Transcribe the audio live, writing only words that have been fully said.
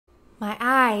My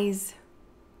eyes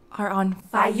are on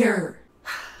fire.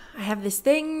 I have this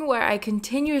thing where I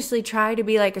continuously try to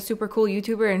be like a super cool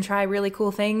YouTuber and try really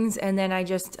cool things, and then I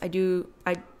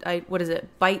what is it?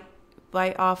 Bite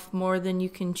off more than you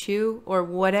can chew, or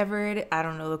whatever it is. I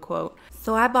don't know the quote.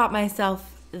 So I bought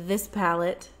myself this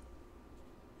palette,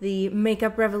 the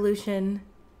Makeup Revolution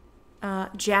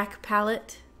Jack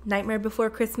palette, Nightmare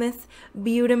Before Christmas,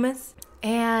 Beautimus.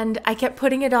 And I kept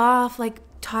putting it off, like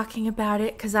talking about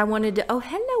it, because I wanted to, oh,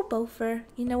 hello, Bofer.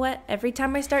 You know what? Every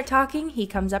time I start talking, he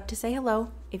comes up to say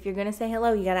hello. If you're going to say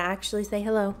hello, you got to actually say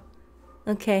hello.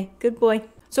 Okay, good boy.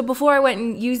 So before I went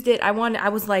and used it, I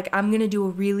was like, I'm going to do a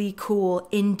really cool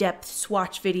in-depth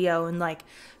swatch video and like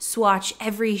swatch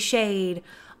every shade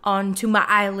onto my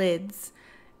eyelids.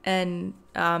 And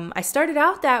I started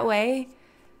out that way,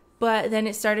 but then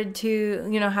it started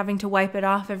to, having to wipe it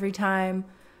off every time,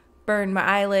 burn my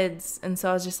eyelids. And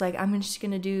so I was just like, I'm just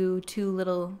going to do 2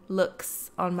 little looks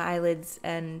on my eyelids,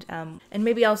 and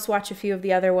maybe I'll swatch a few of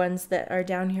the other ones that are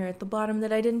down here at the bottom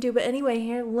that I didn't do. But anyway,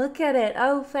 here, look at it.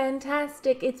 Oh,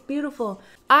 fantastic. It's beautiful.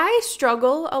 I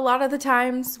struggle a lot of the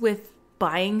times with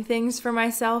buying things for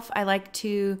myself. I like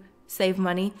to save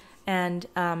money, and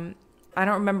I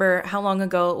don't remember how long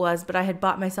ago it was, but I had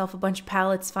bought myself a bunch of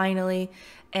palettes finally,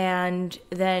 and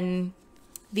then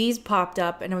these popped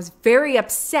up, and I was very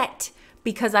upset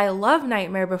because I love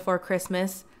Nightmare Before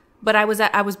Christmas, but I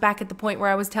was back at the point where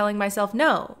I was telling myself,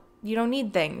 no, you don't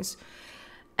need things.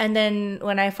 And then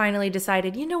when I finally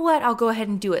decided, you know what, I'll go ahead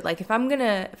and do it. Like if I'm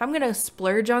gonna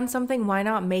splurge on something, why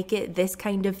not make it this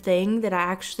kind of thing that I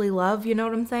actually love? You know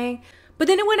what I'm saying? But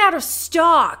then it went out of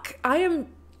stock. I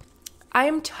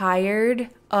am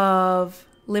tired of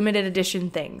limited edition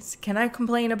things. Can I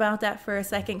complain about that for a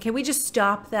second? Can we just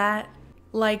stop that?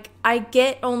 Like, I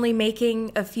get only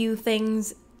making a few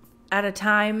things at a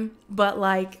time, but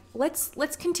like,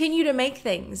 let's continue to make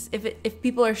things if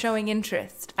people are showing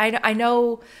interest. I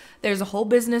know there's a whole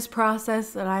business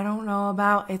process that I don't know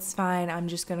about. It's fine. I'm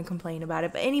just going to complain about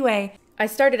it. But anyway, I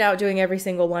started out doing every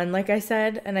single one, like I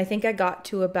said, and I think I got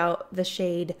to about the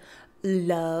shade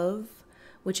Love,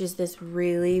 which is this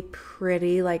really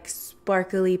pretty, like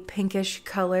sparkly pinkish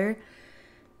color.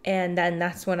 And then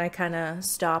that's when I kind of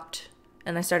stopped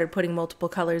and I started putting multiple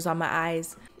colors on my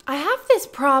eyes. I have this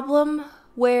problem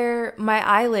where my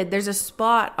eyelid, there's a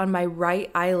spot on my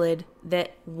right eyelid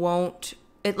that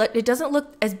it doesn't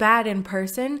look as bad in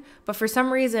person, but for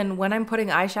some reason when I'm putting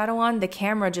eyeshadow on, the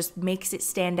camera just makes it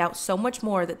stand out so much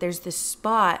more that there's this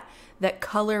spot that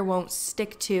color won't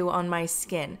stick to on my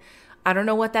skin. I don't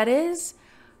know what that is.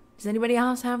 Does anybody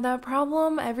else have that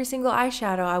problem? Every single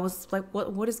eyeshadow, I was like,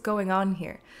 what is going on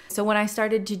here? So when I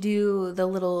started to do the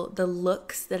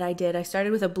looks that I did, I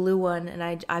started with a blue one, and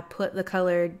I put the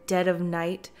color Dead of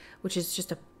Night, which is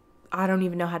just I don't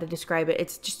even know how to describe it.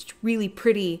 It's just really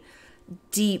pretty,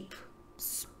 deep,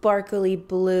 sparkly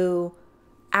blue,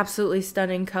 absolutely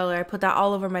stunning color. I put that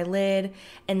all over my lid,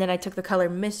 and then I took the color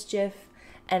Mischief,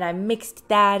 and I mixed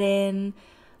that in,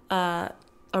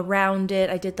 around it.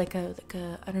 I did like a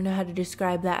I don't know how to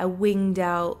describe that, a winged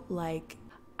out, like,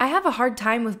 I have a hard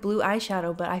time with blue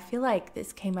eyeshadow, but I feel like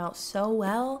this came out so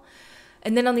well.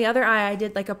 And then on the other eye, I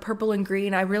did like a purple and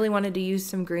green. I really wanted to use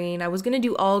some green. I was going to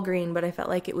do all green, but I felt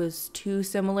like it was too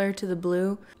similar to the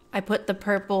blue. I put the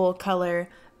purple color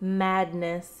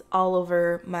Madness all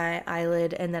over my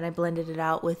eyelid, and then I blended it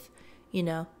out with,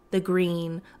 the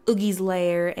green, Oogie's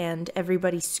Lair, and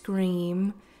Everybody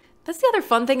Scream. That's the other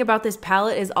fun thing about this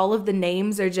palette, is all of the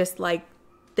names are just like,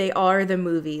 they are the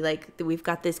movie. Like, we've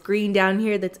got this green down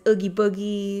here that's Oogie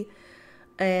Boogie,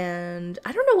 and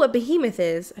I don't know what Behemoth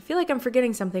is. I feel like I'm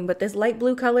forgetting something, but this light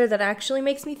blue color that actually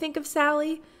makes me think of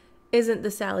Sally isn't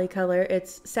the Sally color.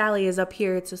 Sally is up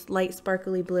here. It's just light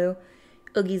sparkly blue.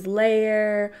 Oogie's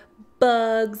Lair,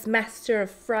 Bugs, Master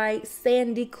of Fright,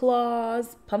 Sandy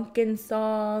Claus, Pumpkin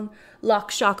Song,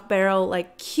 Lock, Shock, Barrel,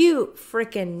 like cute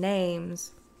freaking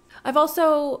names. I've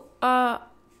also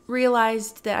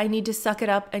realized that I need to suck it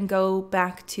up and go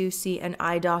back to see an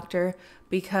eye doctor,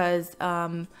 because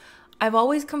I've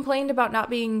always complained about not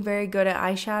being very good at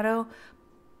eyeshadow,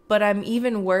 but I'm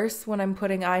even worse when I'm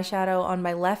putting eyeshadow on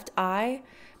my left eye,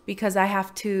 because I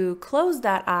have to close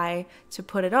that eye to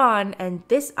put it on, and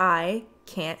this eye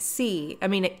can't see. I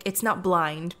mean, it's not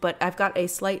blind, but I've got a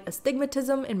slight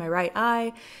astigmatism in my right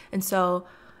eye, and so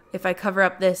if I cover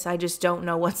up this, I just don't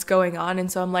know what's going on. And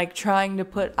so I'm like trying to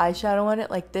put eyeshadow on it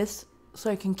like this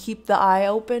so I can keep the eye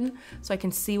open so I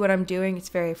can see what I'm doing. It's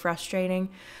very frustrating.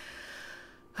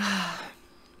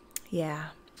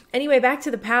 Yeah. Anyway, back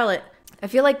to the palette. I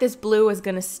feel like this blue is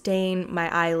going to stain my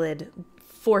eyelid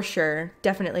for sure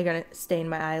definitely gonna stain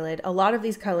my eyelid. A lot of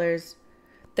these colors,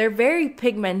 they're very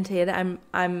pigmented.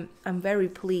 I'm very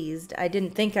pleased. I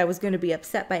didn't think I was gonna be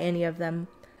upset by any of them.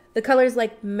 The colors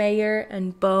like Mayor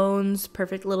and Bones,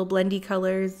 perfect little blendy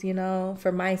colors, you know,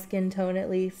 for my skin tone at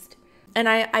least. And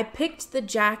I picked the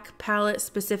Jack palette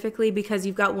specifically because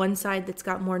you've got one side that's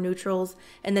got more neutrals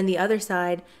and then the other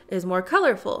side is more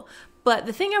colorful. But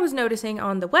the thing I was noticing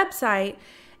on the website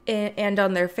and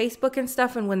on their Facebook and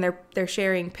stuff, and when they're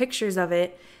sharing pictures of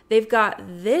it, they've got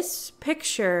this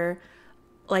picture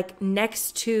like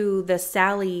next to the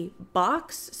Sally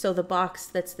box. So the box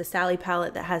that's the Sally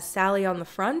palette that has Sally on the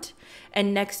front,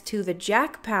 and next to the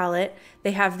Jack palette,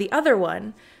 they have the other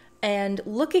one. And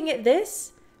looking at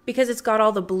this, because it's got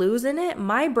all the blues in it,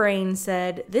 my brain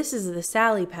said, this is the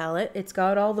Sally palette. It's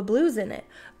got all the blues in it,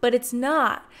 but it's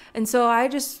not. And so I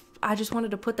just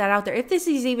wanted to put that out there. If this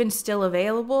is even still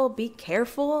available, be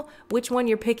careful which one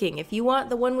you're picking. If you want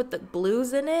the one with the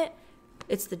blues in it,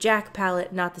 it's the Jack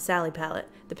palette, not the Sally palette.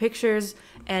 The pictures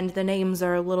and the names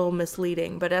are a little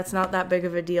misleading, but that's not that big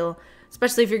of a deal,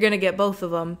 especially if you're gonna get both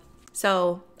of them.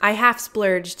 So I half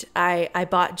splurged. I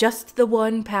bought just the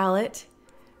one palette,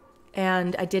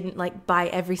 and I didn't like buy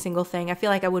every single thing. I feel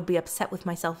like I would be upset with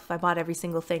myself if I bought every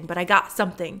single thing, but I got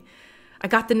something. I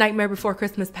got the Nightmare Before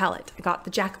Christmas palette. I got the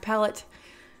Jack palette,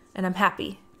 and I'm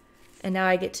happy. And now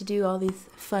I get to do all these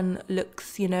fun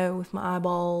looks, you know, with my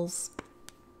eyeballs.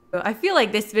 I feel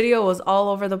like this video was all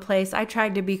over the place. I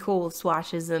tried to be cool with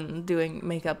swatches and doing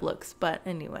makeup looks, but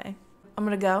anyway. I'm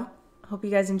gonna go. Hope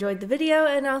you guys enjoyed the video,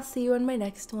 and I'll see you in my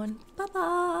next one.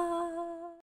 Bye-bye!